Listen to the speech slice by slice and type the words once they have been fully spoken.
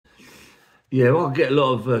Yeah, well, I get a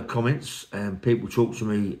lot of comments, and people talk to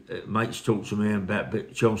me, mates talk to me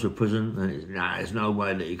about Chelmsford Prison, and there's no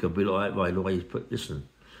way that he could be like that by the way he's put. Listen,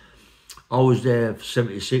 I was there for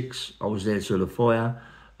 76, I was there till the fire,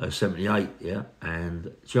 78, yeah,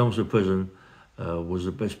 and Chelmsford Prison was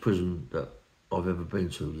the best prison that I've ever been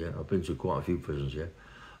to, yeah. I've been to quite a few prisons, yeah.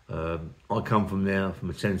 I come from there, from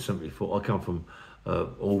a 1074, I come from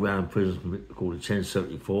all-round prison called a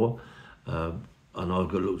 1074, and I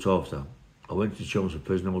got looked after. I went to Chelmsford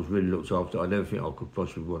Prison, I was really looked after. I had everything I could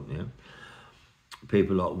possibly want, yeah.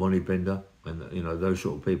 People like Ronnie Bender, and you know, those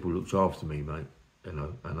sort of people looked after me, mate. You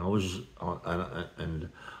know, and I was, and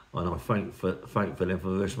I thank for them for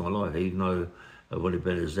the rest of my life. Even though Ronnie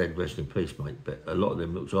Bender's dead, rest in peace, mate. But a lot of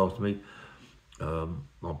them looked after me.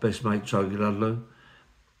 My best mate, Toby Ludlow,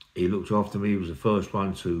 he looked after me. He was the first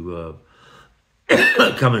one to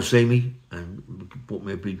come and see me and bought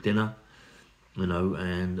me a big dinner. You know,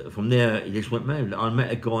 and from there, he just went mad. I met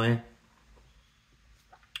a guy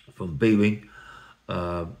from B-Wing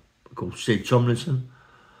called Sid Tomlinson.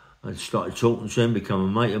 I started talking to him, become a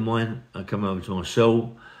mate of mine. I come over to my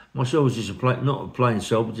cell. My cell was just not a plain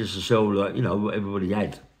cell, but just a cell like, you know, what everybody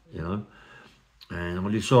had, you know. And I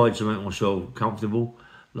decided to make myself comfortable,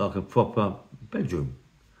 like a proper bedroom.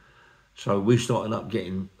 So we started up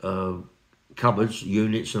getting cupboards,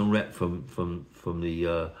 units, and all that from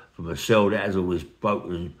a cell that has all these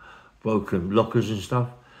broken lockers and stuff.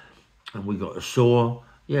 And we got a saw,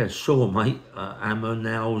 mate, hammer,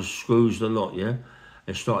 nails, screws, a lot, yeah.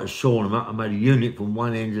 And started sawing them up. I made a unit from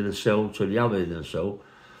one end of the cell to the other end of the cell,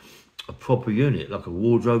 a proper unit, like a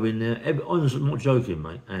wardrobe in there. Honestly, I'm not joking,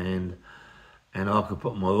 mate. And I could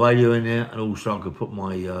put my radio in there, and also I could put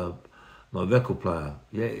my my record player.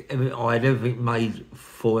 Yeah, I had everything made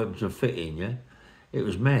for it to fit in. Yeah, it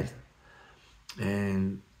was mad.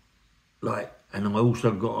 And I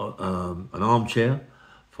also got an armchair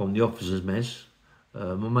from the officers' mess.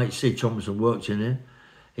 My mate Sid Thompson worked in there.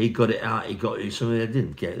 He got it out. He got it. Something they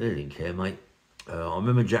didn't care, mate. I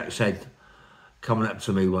remember Jack said, coming up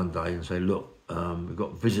to me one day and say, "Look, we've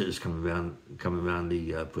got visitors coming around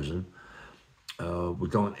the prison. We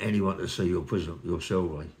don't want anyone to see your cell,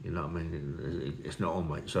 right? You know what I mean? It's not on,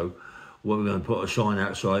 mate. So we're going to put a sign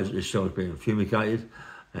outside. This cell's being fumigated,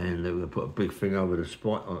 and we're going to put a big thing over the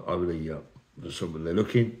spot, over the somewhere they're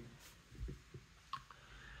looking.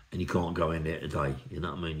 And you can't go in there today. You know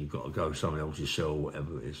what I mean? You've got to go somewhere else's cell, or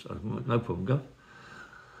whatever it is. I said, no problem, go."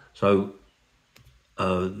 So,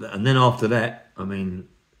 and then after that, I mean,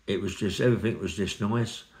 everything was just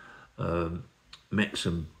nice. Met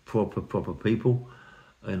some proper people,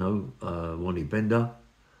 you know, Ronnie Bender,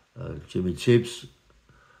 Jimmy Tibbs,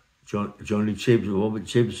 Johnny Tibbs, Robert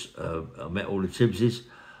Tibbs. I met all the Tibbses.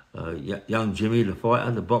 Young Jimmy, the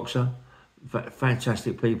fighter, the boxer.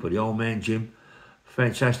 Fantastic people. The old man Jim,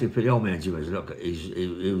 fantastic people. The old man Jim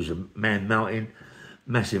he was a man mountain,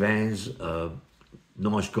 massive hands,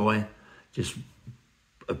 nice guy, just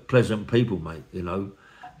a pleasant people, mate, you know.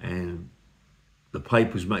 And the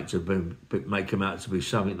papers make them out to be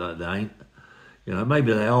something that they ain't. You know,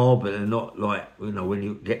 maybe they are, but they're not. Like, you know, when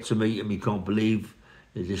you get to meet them, you can't believe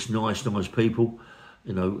they're just nice people.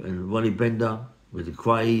 You know, and Ronnie Bender with the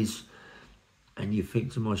craze, and you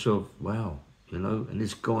think to myself, wow, you know, and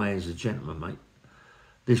this guy is a gentleman, mate.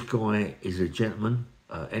 This guy is a gentleman.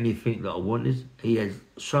 Anything that I wanted, he had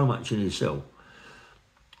so much in his cell.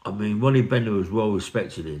 I mean, Ronnie Bender was well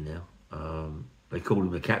respected in there. They called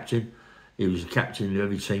him the captain. He was the captain of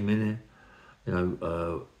every team in there. You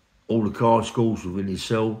know, all the card schools were in his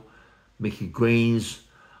cell. Mickey Greens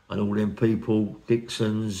and all them people,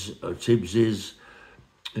 Dixons, Tibbses,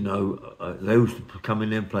 you know, they used to come in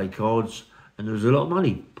there and play cards, and there was a lot of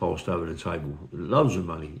money passed over the table, loads of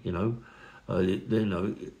money, you know. You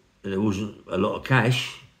know, there wasn't a lot of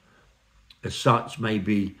cash as such,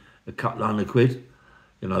 maybe a couple of £100,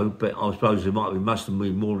 you know, but I suppose must have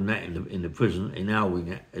been more than that in the prison, in our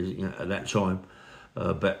wing at that time.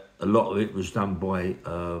 But a lot of it was done by,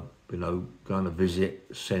 you know, going to visit,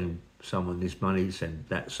 send someone this money, send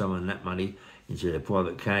that someone that money into their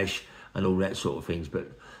private cash and all that sort of things.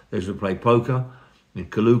 But they used to play poker in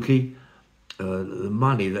Kaluki. The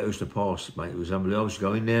money that used to pass, mate, it was unbelievable. I used to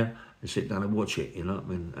go in there and sit down and watch it, you know what I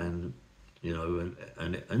mean? And you know,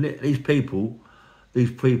 and these people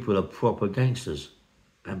are proper gangsters.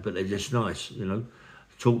 But they're just nice, you know.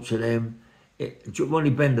 Talk to them.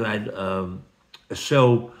 Ronnie Bender had a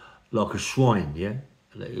cell like a shrine, yeah.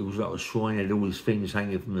 It was like a shrine. He had all these things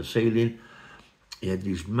hanging from the ceiling. He had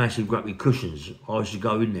these massive, great cushions. I used to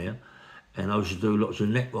go in there, and I used to do lots of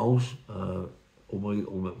neck rolls, from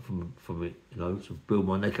it, you know, to build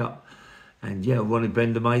my neck up. And yeah, Ronnie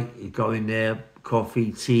Bender, mate, he'd go in there,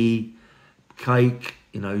 coffee, tea, cake.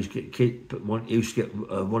 You know, he used to get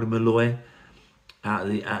Ronnie Malloy out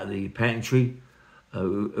of the pantry,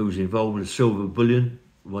 who was involved with the silver bullion,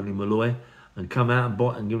 Ronnie Malloy, and come out and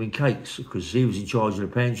buy and give him cakes because he was in charge of the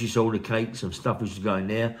pantry, so all the cakes and stuff used to go in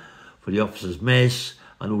there for the officers' mess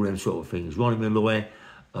and all them sort of things. Ronnie Malloy,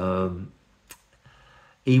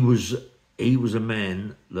 he was a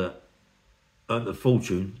man that earned a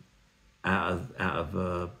fortune out of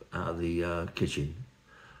the kitchen.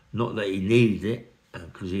 Not that he needed it,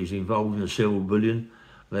 because he was involved in the silver bullion.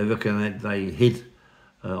 They reckon that they hid,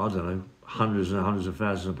 I don't know, hundreds and hundreds of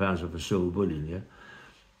thousands of pounds worth of silver bullion, yeah?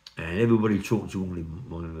 And everybody talked to him,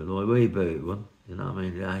 like, where you buried one? You know what I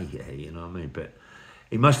mean? Yeah, you know what I mean? But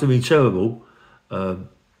it must have been terrible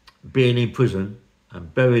being in prison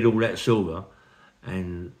and buried all that silver,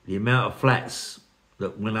 and the amount of flats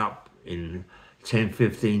that went up in 10,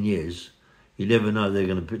 15 years, you never know they're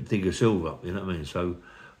going to dig a silver up, you know what I mean? So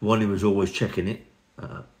Ronnie was always checking it.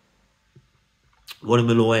 Ronnie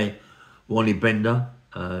Malloy, Ronnie Bender,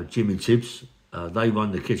 Jimmy Tibbs, they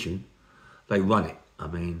run the kitchen. They run it. I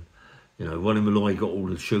mean, you know, Ronnie Malloy got all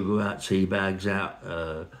the sugar out, tea bags out,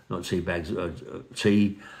 not tea bags,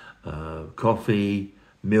 tea, coffee,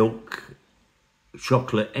 milk,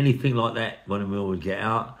 chocolate, anything like that. Ronnie Malloy would get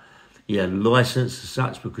out. He had a licence as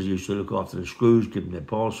such because he used to look after the screws, give them their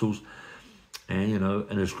parcels, and you know,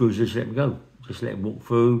 and the screws just let him go, just let him walk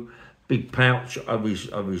through. Big pouch over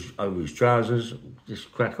his trousers,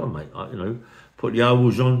 just crack on, mate. You know, put the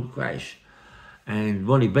ovals on, crash. And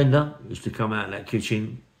Ronnie Bender used to come out in that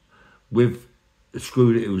kitchen with the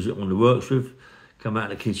screw that he was on the works with, come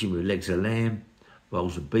out in the kitchen with legs of lamb,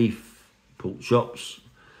 rolls of beef, pork chops,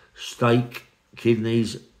 steak,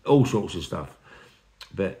 kidneys, all sorts of stuff.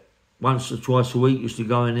 But once or twice a week, used to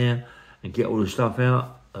go in there and get all the stuff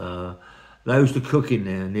out. They used to cook in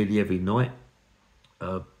there nearly every night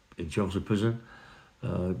in Chelmsford Prison.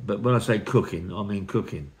 But when I say cooking, I mean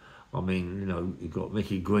cooking. I mean, you know, you've got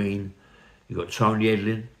Mickey Green, you've got Tony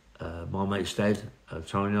Edlin, my mate's dad.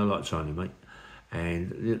 Tony, I like Tony, mate.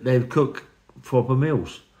 And they'd cook proper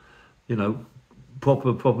meals, you know,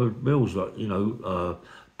 proper meals, like, you know,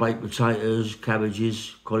 baked potatoes,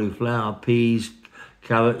 cabbages, cauliflower, peas,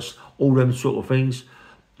 carrots, all them sort of things.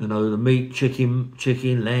 You know, the meat, chicken,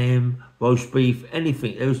 lamb, roast beef,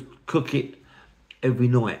 anything. They would cook it every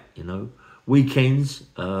night, you know. Weekends,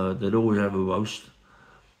 they'd always have a roast,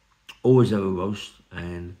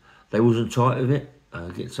 and they wasn't tight with it.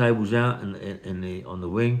 Get tables out on the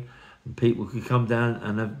wing, and people could come down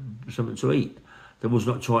and have something to eat. They was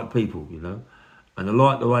not tight people, you know. And I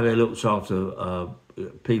like the way they looked after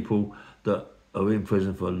people that are in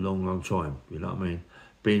prison for a long, long time, you know what I mean?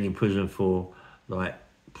 Being in prison for, like,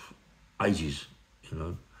 ages, you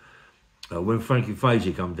know. When Frankie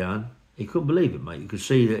Fraser come down, he couldn't believe it, mate. You could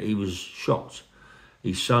see that he was shocked.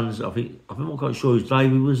 His sons, I'm not quite sure if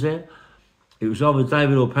David was there. It was either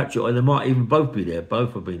David or Patrick, and they might even both be there.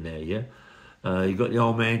 Both have been there, yeah. You got the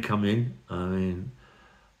old man coming in. I mean,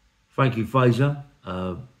 Frankie Fraser,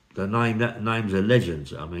 that name's a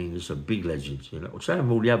legend. I mean, it's a big legend, you know. Same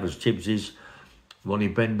with all the others, Tibbses, Ronnie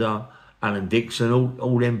Bender, Alan Dixon,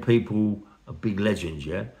 all them people are big legends,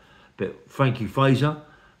 yeah. But Frankie Fraser,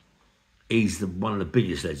 he's one of the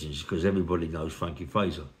biggest legends because everybody knows Frankie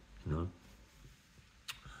Fraser, you know.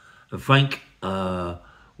 And Frank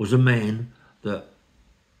was a man that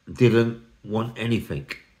didn't want anything.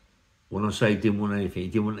 When I say didn't want anything, he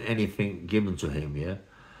didn't want anything given to him, yeah.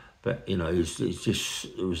 But, you know, it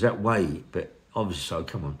was that way. But obviously, so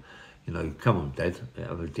come on, you know, come on, Dad,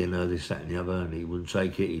 have a dinner, this, that, and the other, and he wouldn't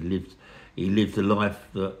take it. He lived a life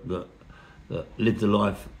that lived a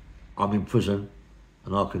life. I'm in prison,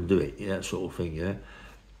 and I can do it, yeah, that sort of thing, yeah.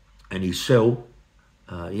 And his cell,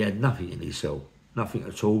 he had nothing in his cell, nothing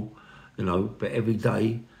at all, you know. But every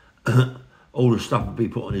day, all the stuff would be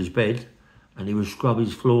put on his bed, and he would scrub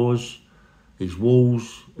his floors, his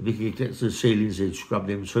walls. If he could get to the ceilings, he'd scrub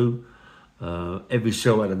them too. Every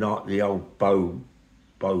cell had the old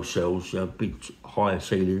bow cells, big higher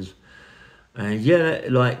ceilings. And yeah,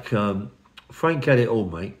 like Frank had it all,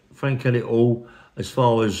 mate. Frank had it all as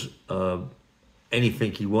far as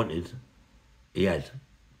anything he wanted, he had.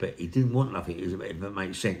 But he didn't want nothing, if that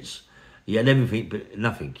makes sense. He had everything but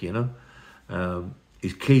nothing, you know.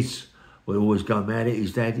 His kids would always go mad at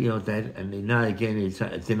his dad, Dad, and now and again he'd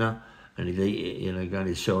take a dinner and he'd eat it, you know, go in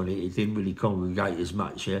his cell, and he didn't really congregate as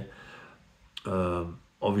much, yeah.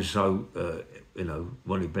 Obviously, you know,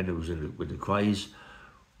 Ronnie Bender was with the Crays,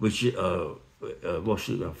 which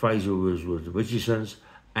Fraser was with the Richardsons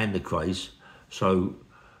and the Crays. So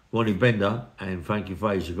Ronnie Bender and Frankie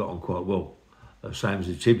Fraser got on quite well. Same as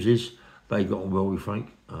the Tibbses. They got on well with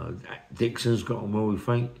Frank. Dixon's got on well with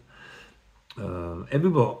Frank.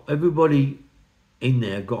 Everybody in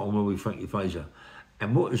there got on well with Frankie Fraser.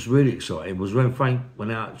 And what was really exciting was when Frank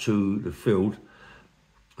went out to the field.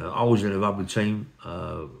 I was in a rugby team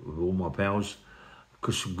with all my pals,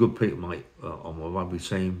 because some good people, mate, on my rugby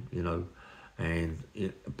team, you know, and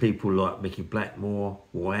people like Mickey Blackmore,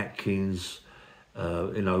 Roy Atkins,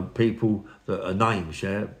 you know, people that are names,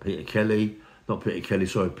 yeah, Peter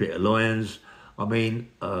Lyons. I mean,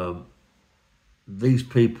 these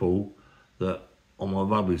people that on my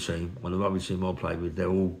rugby team, on the rugby team I played with, they're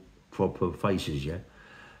all proper faces, yeah.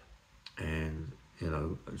 And, you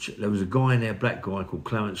know, there was a guy in there, black guy called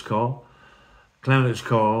Clarence Carr. Clarence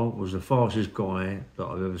Carr was the fastest guy that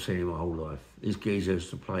I've ever seen in my whole life. This geezer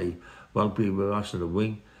used to play rugby with us in the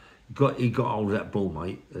wing. He got hold of that ball,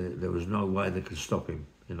 mate. There was no way they could stop him,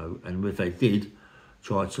 you know. And if they did,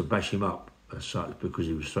 try to bash him up as such, because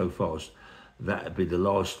he was so fast, that'd be the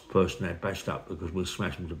last person they'd bashed up, because we'd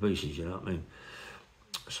smash him to pieces, you know what I mean?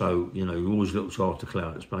 So, you know, we always looked after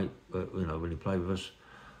Clarence, mate, you know, when he played with us.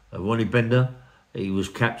 Ronnie Bender, he was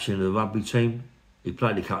captain of the rugby team. He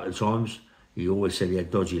played a couple of times. He always said he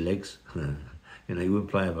had dodgy legs. You know, he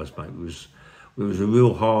wouldn't play with us, mate. We was a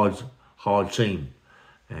real hard team.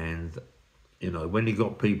 And, you know, when you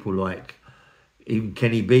got people like even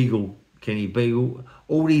Kenny Beagle,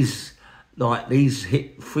 all these, like these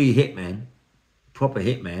three hitmen, proper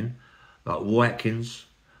hitmen, like Watkins,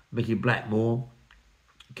 Mickey Blackmore,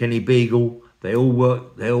 Kenny Beagle, they all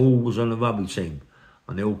was on the rugby team,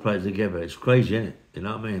 and they all played together. It's crazy, isn't it? You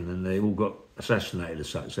know what I mean? And they all got assassinated as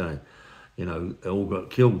such, don't they? You know, they all got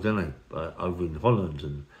killed, didn't they? Over in Holland,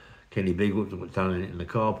 and Kenny Beagle got done in the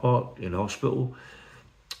car park in the hospital.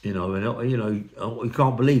 You know, and you know, you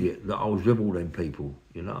can't believe it that I was with all them people.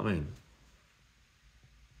 You know what I mean?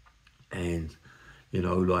 And you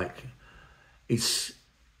know, like it's.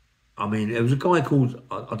 I mean, there was a guy called,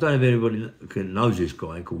 I don't know if anybody knows this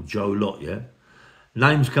guy, called Joe Lott, yeah?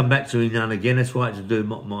 Names come back to me now and again, that's why I had to do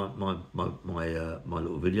my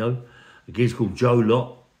little video. The kid's called Joe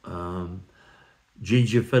Lott,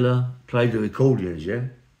 ginger fella, played the accordions, yeah?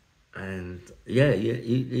 And yeah,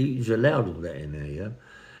 he's allowed all that in there, yeah?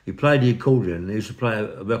 He played the accordion, and he used to play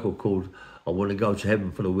a record called I Want to Go to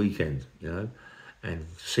Heaven for the Weekend, you know? And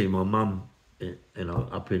see my mum, you know,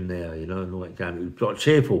 up in there, you know, and all that game. It was like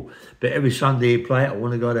cheerful. But every Sunday he'd play it, I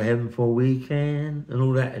Want to Go to Heaven for a Weekend, and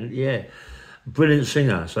all that. And yeah, brilliant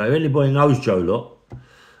singer. So if anybody knows Joe Lott,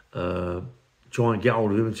 try and get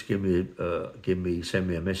hold of him to send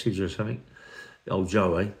me a message or something. Old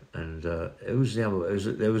Joe, eh? And there was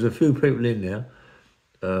a few people in there,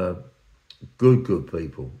 good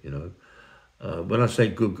people, you know. When I say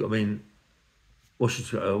good, I mean, what's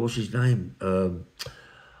his name?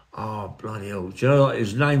 Oh, bloody hell. Do you know, like,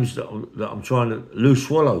 his name's that I'm trying to... Lou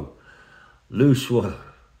Swallow.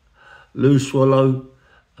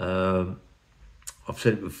 I've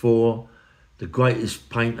said it before, the greatest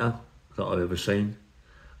painter that I've ever seen.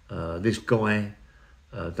 This guy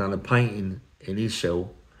done a painting in his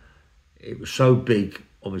cell. It was so big,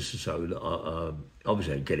 obviously, so that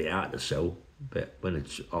obviously I'd get it out of the cell, but when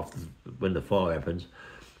the fire happens,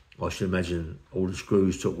 I should imagine all the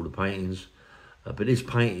screws took all the paintings. But this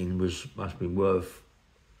painting must have been worth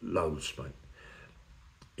loads, mate.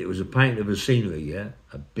 It was a painting of a scenery, yeah,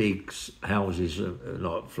 big houses,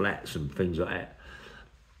 like flats and things like that.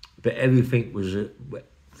 But everything was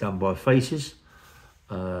done by faces.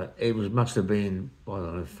 It must have been, I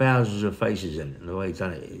don't know, thousands of faces in it. And the way he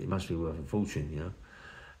done it, it must be worth a fortune, you know.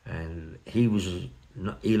 And he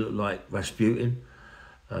looked like Rasputin.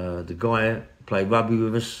 The guy played rugby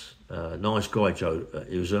with us. Nice guy, Joe.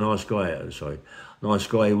 He was a nice guy, Nice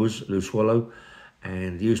guy he was, Lou Swallow.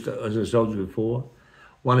 And he used to, as I told you before,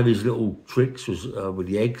 one of his little tricks was with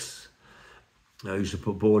the eggs. He used to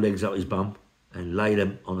put boiled eggs up his bum and lay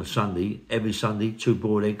them on a Sunday, every Sunday, 2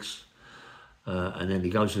 boiled eggs. And then he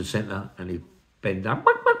goes to the centre and he bend up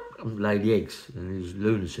and lay the eggs. And he's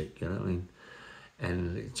lunatic, you know what I mean?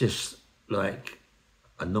 And it's just like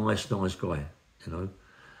a nice guy, you know.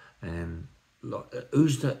 And like,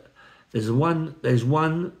 who's that? There's one that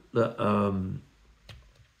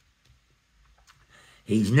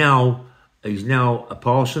he's now a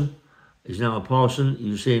parson. He's now a parson.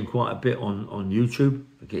 You see him quite a bit on YouTube.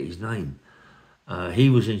 I forget his name. He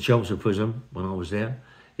was in Chelmsford prison when I was there.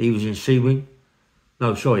 He was in C wing.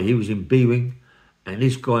 No, sorry, he was in B wing. And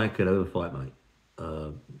this guy could have a fight, mate.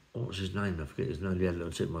 What was his name? I forget his name. He had a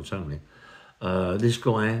little tip of my tongue there. This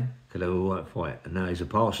guy could have a right fight, and now he's a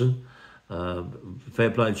parson. Fair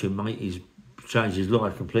play to him, mate. He's changed his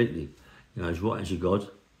life completely. You know, he's right into God.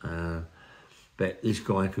 But but this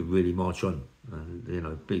guy could really march on. And, you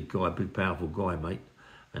know, big guy, big powerful guy, mate.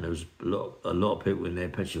 And there was a lot of people in there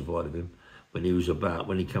petrified of him when he was about.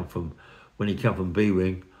 When he come from B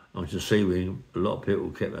wing onto C wing, a lot of people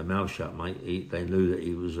kept their mouth shut, mate. They knew that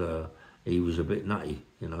he was a bit nutty,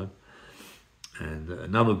 you know. And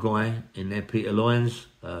another guy in there, Peter Lyons,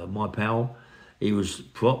 my pal, he was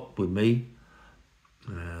prop with me.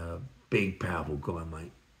 Big, powerful guy,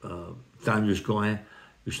 mate. Dangerous guy.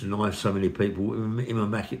 Used to knife so many people. Him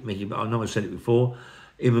and Mickey, I know I said it before.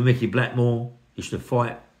 Him and Mickey Blackmore used to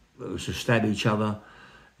fight, used to stab each other.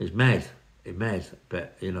 It's mad. It's mad.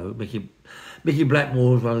 But, you know, Mickey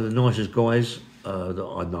Blackmore was one of the nicest guys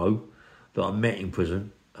that I know, that I met in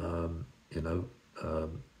prison. You know,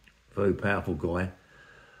 very powerful guy.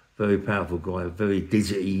 Very powerful guy. Very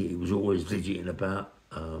digity. He was always digiting about.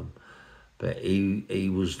 But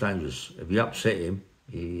he was dangerous. If you upset him,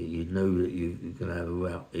 you knew that you could have a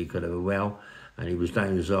row. He could have a row, and he was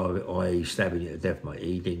dangerous. I.e. stabbing you to death, mate.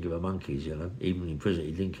 He didn't give a monkeys, you know. Even in prison,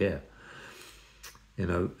 he didn't care. You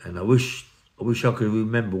know, and I wish I could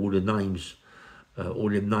remember all the names, all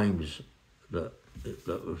them names that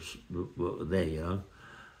were there, you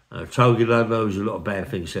know. Togi, there was a lot of bad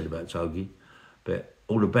things said about Togi, but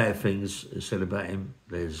all the bad things said about him,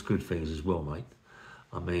 there's good things as well, mate.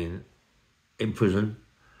 I mean, in prison,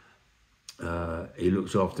 he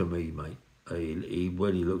looked after me, mate. He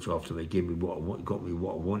really looked after me, gave me what I want, got me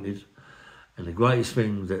what I wanted. And the greatest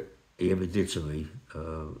thing that he ever did to me,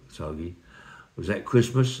 Togi, was at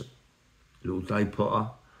Christmas, little Dave Potter,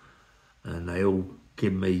 and they all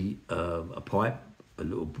give me a pipe, a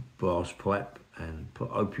little brass pipe, and put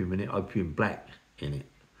opium in it, opium black in it,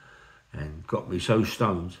 and got me so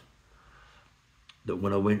stoned that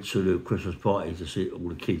when I went to the Christmas party to see all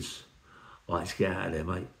the kids, I had to get out of there,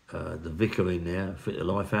 mate. The vicar in there fit the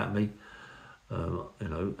life out of me, you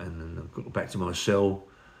know, and then I got back to my cell.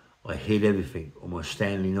 I hid everything, all my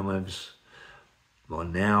Stanley knives, my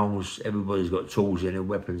nails. Everybody's got tools in there,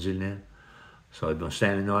 weapons in there. So I had my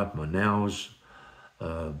Stanley knife, my nails,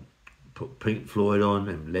 put Pink Floyd on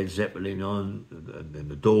and Led Zeppelin on, and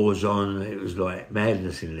the Doors on. It was like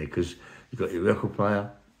madness in there because you got your record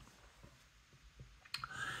player.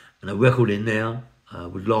 And a record in there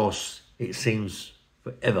would last, it seems,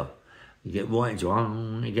 forever. You get right into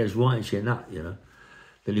it goes right into your nut, you know.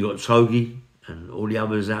 Then you got Togi and all the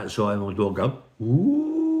others outside my door go,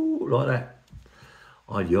 ooh, like that.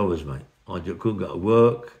 I had the horrors, mate. Couldn't go to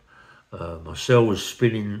work. My cell was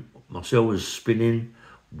spinning.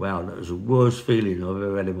 Wow, that was the worst feeling I've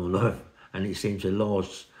ever had in my life. And it seemed to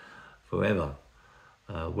last forever.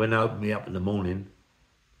 When they opened me up in the morning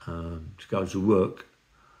to go to work,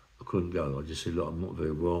 I couldn't go. I just said, look, I'm not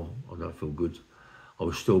very well. I don't feel good. I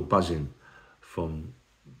was still buzzing from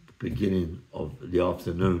the beginning of the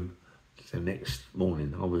afternoon to the next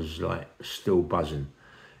morning. I was like still buzzing,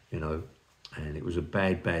 you know, and it was a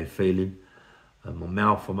bad, bad feeling. My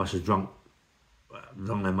mouth, I must have drunk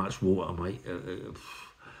not that much water, mate.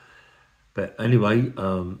 But anyway,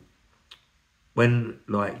 when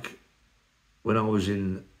I was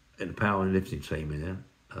in the power and lifting team in there,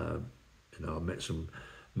 you know, I met some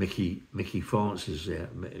Mickey Francis there.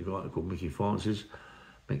 I met a guy called Mick Francis,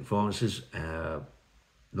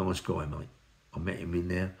 nice guy, mate. I met him in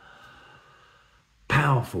there.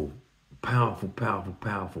 Powerful,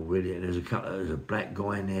 really. And there's a black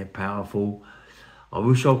guy in there, powerful. I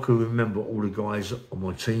wish I could remember all the guys on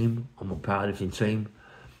my team, on my powerlifting team.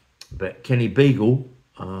 But Kenny Beagle,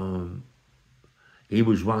 he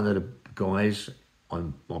was one of the guys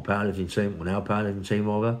on my powerlifting team, on our powerlifting team,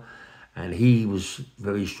 rather. And he was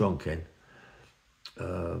very strong, Ken.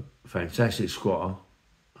 Fantastic squatter,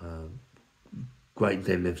 great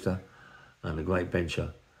deadlifter, and a great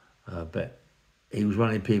bencher. But he was one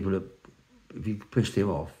of the people that, if you pissed him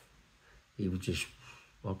off, he would just,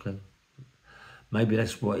 okay. Maybe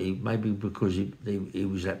that's what maybe because he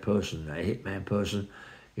was that person, that hitman person,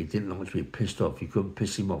 he didn't like to be pissed off. You couldn't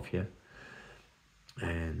piss him off, yeah?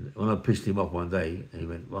 And when I pissed him off one day, he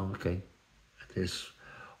went, well, okay. This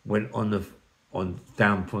went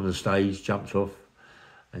down from the stage, jumped off,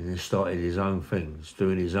 and then started his own things,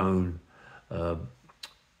 doing his own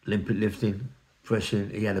Olympic lifting, pressing.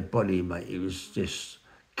 He had a body, mate. He was just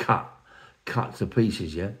cut to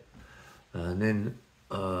pieces, yeah? And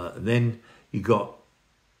then you got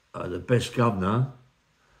the best governor,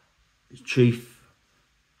 chief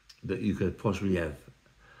that you could possibly have.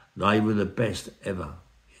 They were the best ever.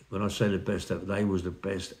 When I say the best ever, they was the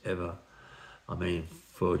best ever. I mean,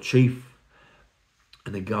 for a chief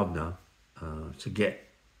and a governor to get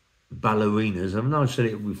ballerinas, I know I said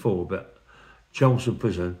it before, but Chelmsford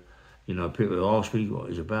Prison, You know, people ask me what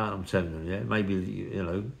it's about. I'm telling them, yeah. Maybe you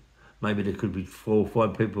know, maybe there could be 4 or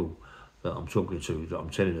 5 people that I'm talking to that I'm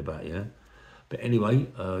telling about, yeah. But anyway,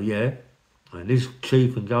 yeah. And this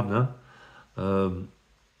chief and governor had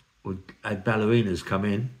ballerinas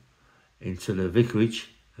come into the vicarage,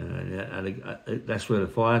 and that's where the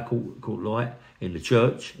fire caught light in the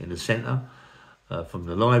church in the centre, from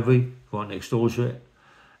the library right next door to it.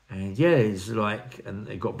 And yeah, it's like, and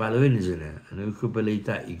they got ballerinas in there, and who could believe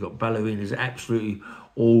that? You got ballerinas absolutely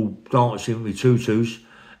all dancing with tutus,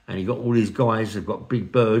 and you got all these guys that've got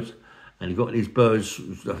big birds, and you got these birds.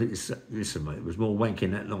 Listen, mate, it was more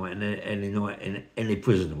wanking that night than any night in any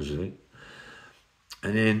prison, I think.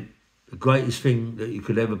 And then the greatest thing that you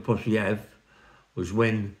could ever possibly have was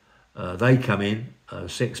when they come in,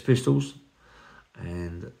 Sex Pistols,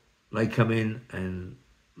 and they come in and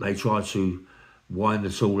they try to wind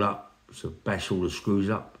us all up, to bash all the screws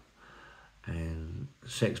up, and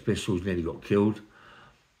Sex Pistols nearly got killed,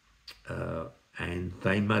 and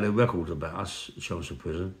they made a record about us at Chelmsford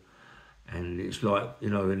Prison, and it's like, you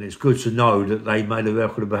know, and it's good to know that they made a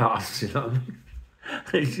record about us, you know what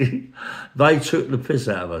I mean? They took the piss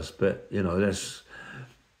out of us, but, you know, that's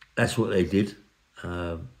what they did.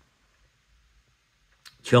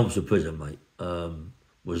 Chelmsford Prison, mate,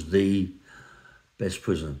 was the best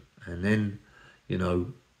prison. And then, you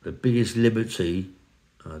know, the biggest liberty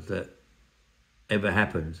that ever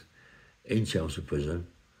happened in Chelmsford Prison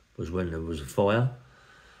was when there was a fire.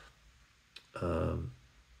 You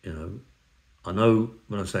know, I know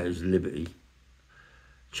when I say it was liberty,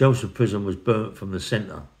 Chelmsford Prison was burnt from the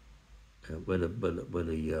centre, where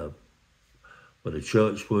the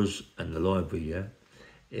church was and the library. Yeah,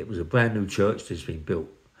 it was a brand new church that's been built.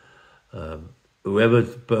 Whoever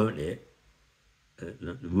burnt it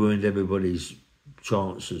ruined everybody's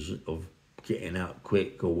chances of getting out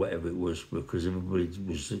quick or whatever it was, because everybody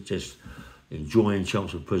was just enjoying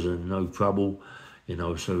Chelmsford Prison, no trouble, you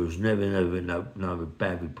know. So there was never no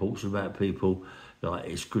bad reports about people. Like,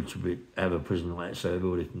 it's good to have a prison like that so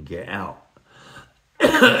everybody can get out.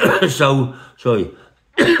 So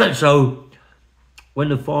when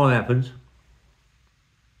the fire happened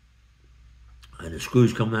and the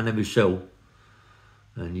screws come down every cell,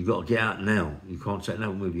 and you've got to get out now. You can't take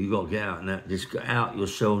nothing with you. You've got to get out now. Just get out your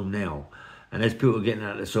cell now. And as people are getting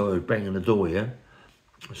out of the cell, banging the door, yeah?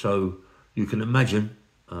 So you can imagine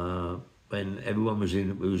when everyone was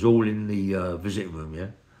in, it was all in the visiting room,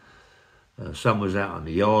 yeah? Some was out on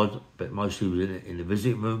the yard, but mostly was in the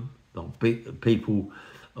visiting room. Like people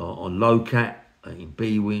on low cat, in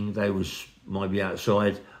B wing, they was maybe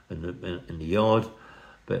outside in the yard.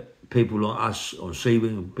 But people like us on C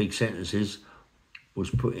wing, big sentences, was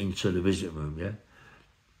put into the visiting room, yeah?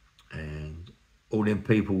 And all them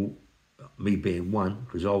people, me being one,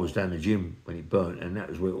 because I was down the gym when it burnt, and that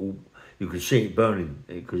was where you could see it burning,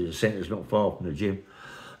 because the centre's not far from the gym.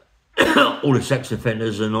 All the sex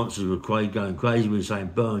offenders and nonsense were going crazy. We were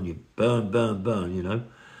saying, burn, you burn, burn, burn, you know?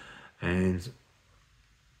 And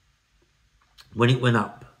when it went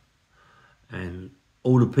up, and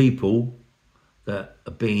all the people that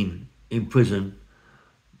have been in prison,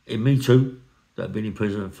 in me too, that have been in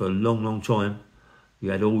prison for a long, long time, you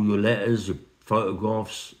had all your letters, your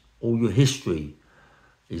photographs, all your history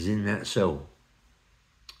is in that cell.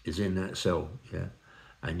 Is in that cell, yeah?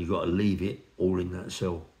 And you got to leave it all in that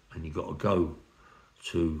cell, and you got to go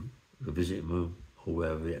to the visiting room or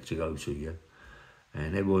wherever you had to go to, yeah?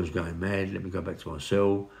 And everyone's going mad, let me go back to my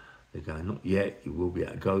cell. They're going, not yet, you will be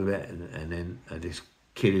able to go there. And then this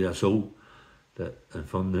kidded us all. And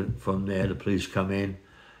from there, the police come in,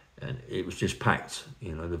 and it was just packed,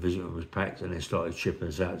 you know, the visiting room was packed, and they started shipping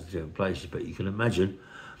us out to different places. But you can imagine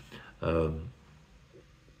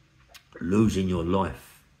losing your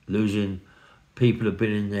life, losing people who've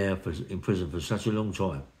been in prison for such a long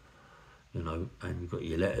time, you know, and you've got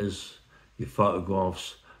your letters, your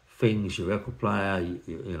photographs, things, your record player,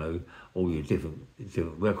 you know, all your different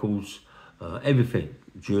records, everything,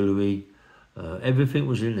 jewellery, everything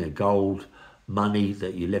was in there, gold, money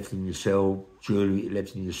that you left in your cell, jewellery you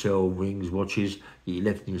left in your cell, rings, watches that you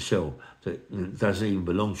left in your cell that doesn't even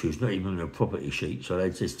belong to you. It's not even on a property sheet, so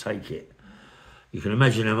they just take it. You can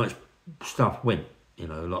imagine how much stuff went, you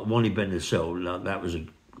know, like Ronnie Bender's cell, like that was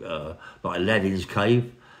like Aladdin's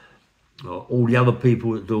cave. All the other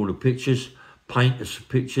people that do all the pictures, paint the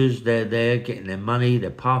pictures, they're there getting their money,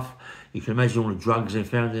 their puff. You can imagine all the drugs they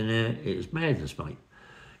found in there. It's madness, mate.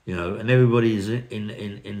 You know, and everybody is in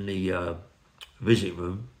the visit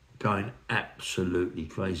room going absolutely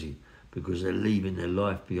crazy because they're leaving their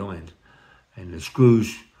life behind. And the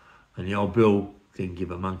screws and the old Bill didn't give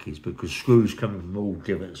a monkeys, because screws coming from all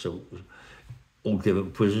different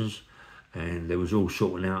prisons, and there was all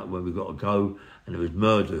sorting out where we got to go, and there was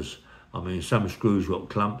murders. I mean, some screws got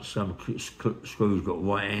clumps, some screws got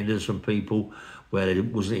right-handers, some people where it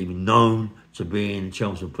wasn't even known to be in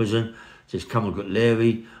Chelmsford prison, just come and got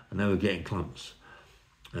leery, and they were getting clumps.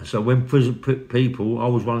 And so when prison people, I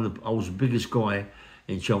was the biggest guy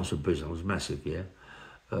in Chelmsford prison. I was massive, yeah.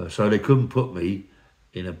 So they couldn't put me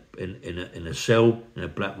in a cell in a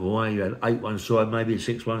black and white. You had 8 one side, maybe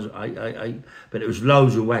 6 ones, eight, but it was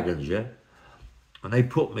loads of wagons, yeah. And they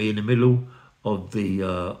put me in the middle of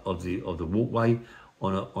the walkway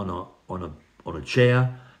on a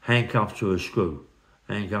chair, handcuffed to a screw,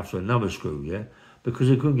 handcuffed to another screw, yeah, because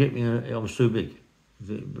they couldn't get me. I was too big.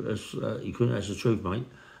 That's the truth, mate.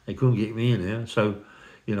 They couldn't get me in there. So,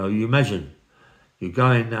 you know, you imagine you're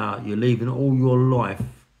going now, you're leaving all your life,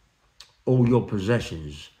 all your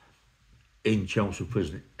possessions in Chelmsford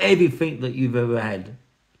prison, everything that you've ever had,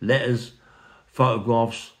 letters,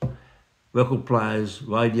 photographs, record players,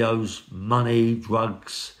 radios, money,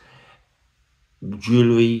 drugs,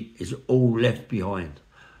 jewellery is all left behind.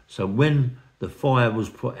 So when the fire was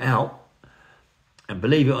put out, and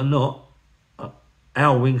believe it or not,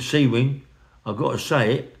 our wing, C wing, I've got to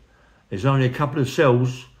say it, there's only a couple of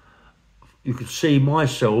cells. You could see my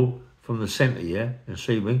cell from the centre, yeah, in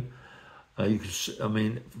C wing. You could, I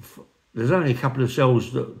mean, there's only a couple of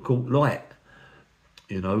cells that caught light,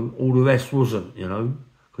 you know, all the rest wasn't, you know,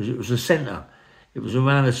 because it was the centre. It was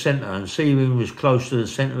around the centre, and C wing was close to the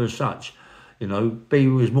centre as such. You know, B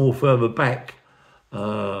wing was more further back.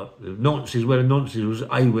 Nonces, where the nonces was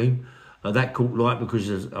A wing, that caught light because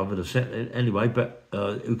of the centre anyway, but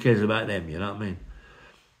who cares about them, you know what I mean?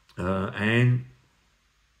 And,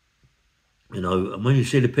 you know, and when you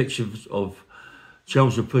see the pictures of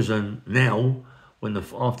Chelmsford prison now, when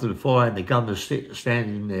after the fire and the gunner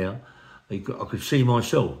standing there, I could see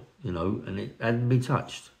myself, you know, and it hadn't been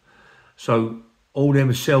touched. So all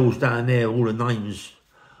them cells down there, all the names,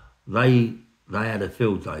 they had a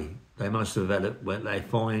field day. They must have had it when they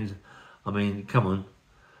find. I mean, come on,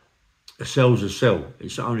 a cell's a cell.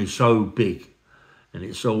 It's only so big, and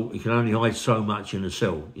it's so you can only hide so much in a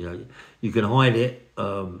cell. You know, you can hide it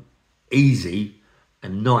easy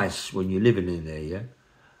and nice when you're living in there, yeah.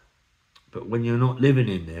 But when you're not living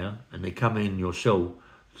in there and they come in your cell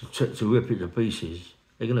to rip it to pieces,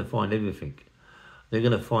 they're going to find everything. They're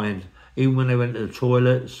going to find, even when they went to the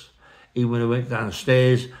toilets, even when they went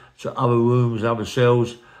downstairs to other rooms, other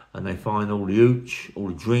cells, and they find all the hooch, all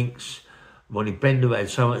the drinks. Ronnie Bender had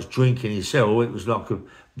so much drink in his cell, it was like a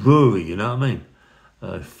brewery, you know what I mean?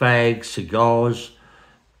 Fags, cigars.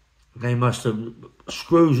 They must have,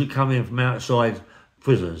 screws that come in from outside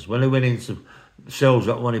prisons. When they went into cells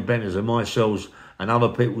like Ronnie Bender's and my cells and other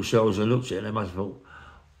people's cells and looked at it, they must have thought,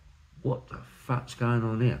 what the fuck's going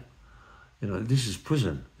on here? You know, this is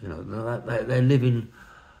prison. You know, they're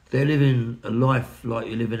living a life like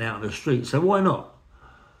you're living out on the street. So why not?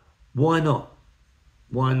 Why not?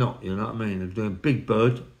 Why not? You know what I mean? They're doing Big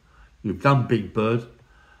Bird. You've done Big Bird.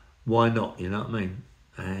 Why not? You know what I mean?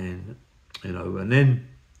 And, you know, and then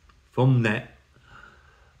from that,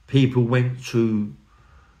 people went to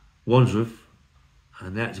Wandsworth,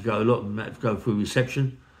 and they had to go, a lot of them had to go through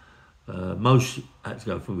reception. Most had to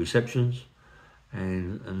go through receptions.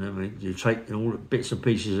 And then you take all the bits and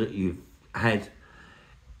pieces that you've had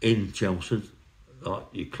in Chelmsford, like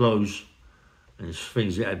your clothes and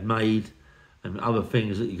things that had made, and other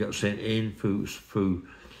things that you got sent in through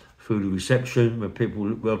the reception, when people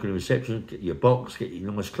work in the reception, get your box, get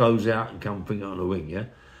your nice clothes out and come and bring it on the wing, yeah?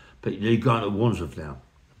 But you're going to Wandsworth now,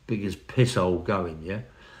 biggest piss hole going, yeah?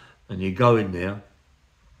 And you go in there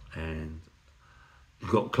and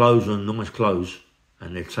you've got clothes on, nice clothes,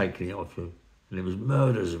 and they're taking it off you. And there was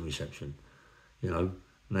murders in reception, you know.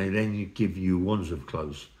 And they then give you Wandsworth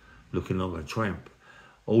clothes, looking like a tramp.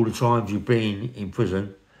 All the times you've been in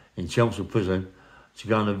prison, in Chelmsford prison, to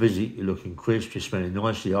go on a visit, you're looking crisp, you're smelling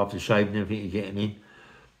nicely, aftershave and everything you're getting in.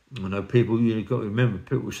 You know, people, you've got to remember,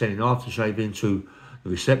 people were sending aftershave into the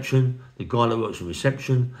reception. The guy that works in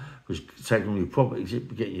reception was taking all your property,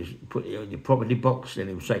 put it in your property box, then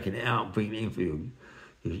he was taking it out and bringing it in for you.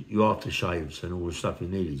 Your aftershaves and all the stuff you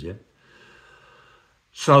needed, yeah?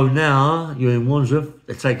 So now you're in Wandsworth,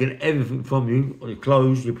 they're taking everything from you, all your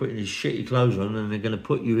clothes, you're putting these shitty clothes on, and they're going to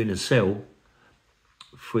put you in a cell,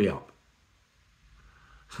 free up.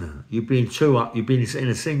 You've been in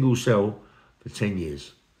a single cell for 10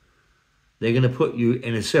 years. They're going to put you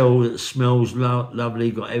in a cell that smells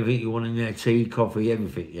lovely, got everything you want in there, tea, coffee,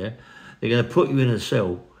 everything, yeah? They're going to put you in a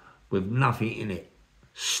cell with nothing in it,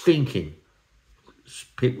 stinking.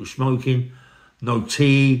 People smoking, no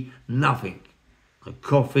tea, nothing. No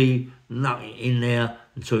coffee, nothing in there,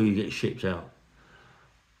 until you get shipped out.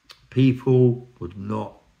 People would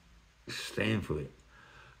not stand for it.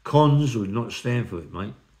 Cons would not stand for it,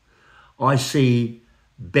 mate. I see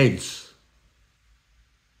beds,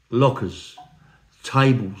 lockers,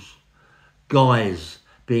 tables, guys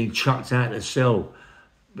being chucked out of the cell,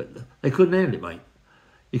 but they couldn't handle it, mate.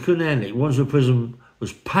 You couldn't handle it. Wandsworth Prison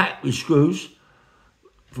was packed with screws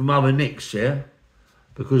from other nicks, yeah,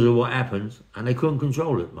 because of what happened, and they couldn't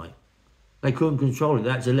control it, mate. They couldn't control it.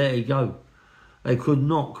 They had to let it go. They could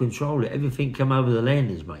not control it. Everything came over the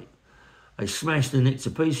landings, mate. They smashed the nick to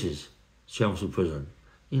pieces, Chelmsford Prison.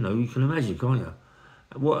 You know, you can imagine, can't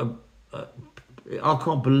you? I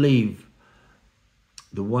can't believe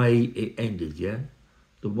the way it ended, yeah?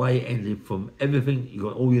 The way it ended from everything, you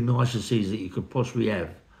got all your niceties that you could possibly have,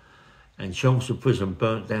 and Chelmsford Prison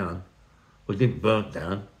burnt down. Well, it didn't burn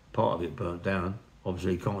down, part of it burnt down.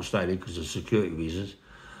 Obviously, you can't stay there because of security reasons,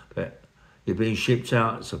 but you're being shipped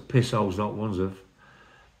out to piss holes like Wandsworth,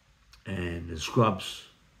 and the Scrubs,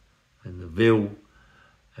 and the Ville,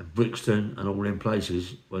 and Brixton, and all them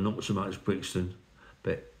places. Well, not so much Brixton,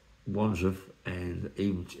 but Wandsworth, and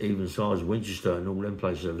even as far as Winchester, and all them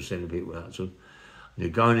places they were sending people out to. And you're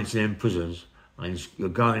going into them prisons, and you're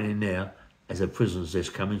going in there as a prisoners that's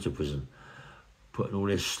come into prison, putting all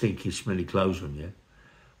their stinky, smelly clothes on you,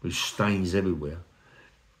 with stains everywhere.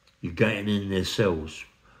 You're getting in their cells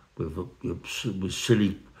with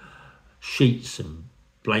silly sheets and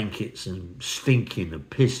blankets and stinking and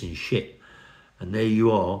piss and shit. And there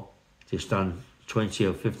you are, just done 20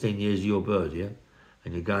 or 15 years of your bird, yeah?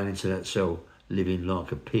 And you're going into that cell living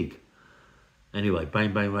like a pig. Anyway,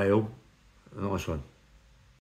 bang, bang, rail. Nice one.